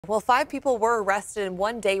Well, 5 people were arrested in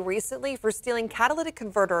one day recently for stealing catalytic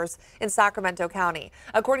converters in Sacramento County.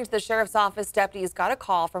 According to the sheriff's office, deputies got a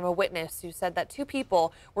call from a witness who said that 2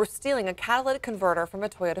 people were stealing a catalytic converter from a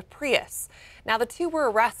Toyota Prius. Now, the 2 were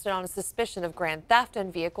arrested on a suspicion of grand theft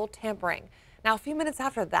and vehicle tampering. Now, a few minutes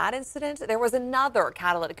after that incident, there was another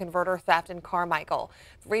catalytic converter theft in Carmichael.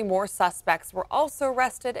 3 more suspects were also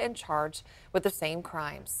arrested and charged with the same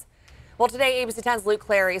crimes. Well, today, ABC 10's Luke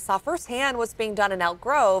Cleary saw firsthand what's being done in Elk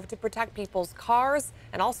Grove to protect people's cars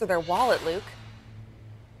and also their wallet, Luke.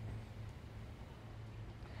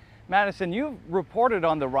 Madison, you've reported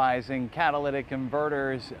on the rising catalytic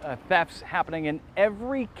converters thefts happening in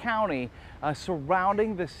every county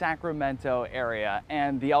surrounding the Sacramento area.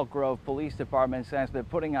 And the Elk Grove Police Department says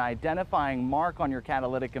that putting an identifying mark on your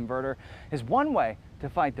catalytic converter is one way to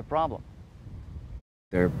fight the problem.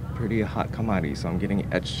 They're pretty hot commodities, so I'm getting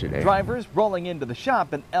etched today. Drivers rolling into the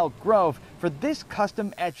shop in Elk Grove for this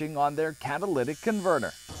custom etching on their catalytic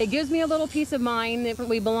converter. It gives me a little peace of mind that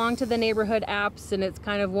we belong to the neighborhood apps, and it's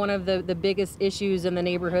kind of one of the biggest issues in the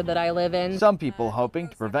neighborhood that I live in. Some people hoping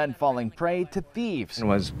to prevent falling prey to thieves. It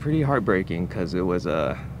was pretty heartbreaking because it was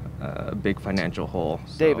a big financial hole.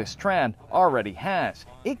 So. Davis Tran already has.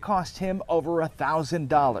 It cost him over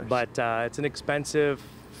 $1,000. But it's an expensive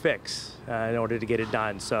fix in order to get it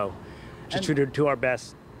done, so just try to do our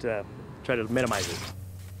best to try to minimize it.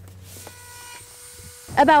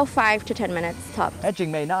 About 5 to 10 minutes tops.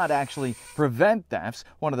 Etching may not actually prevent thefts.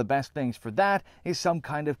 One of the best things for that is some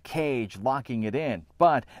kind of cage locking it in.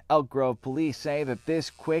 But Elk Grove police say that this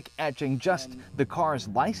quick etching just the car's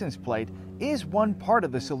license plate is one part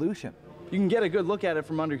of the solution. You can get a good look at it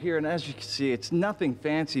from under here, and as you can see, it's nothing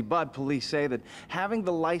fancy, but police say that having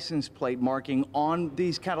the license plate marking on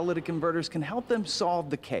these catalytic converters can help them solve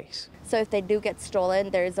the case. So if they do get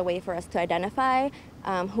stolen, there's a way for us to identify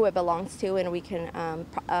who it belongs to, and we can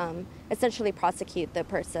essentially prosecute the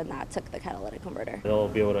person that took the catalytic converter. They'll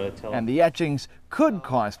be able to tell. And the etchings could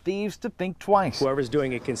cause thieves to think twice. Whoever's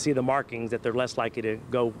doing it can see the markings, that they're less likely to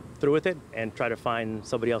go through with it and try to find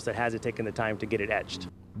somebody else that hasn't taken the time to get it etched.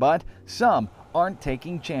 But some aren't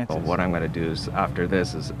taking chances. What I'm going to do is after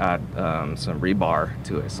this is add some rebar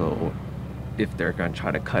to it. So if they're going to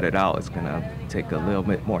try to cut it out, it's going to take a little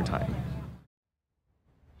bit more time.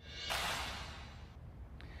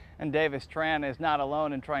 And Davis Tran is not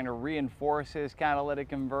alone in trying to reinforce his catalytic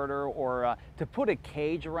converter or to put a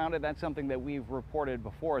cage around it. That's something that we've reported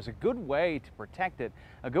before is a good way to protect it.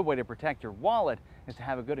 A good way to protect your wallet is to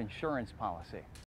have a good insurance policy.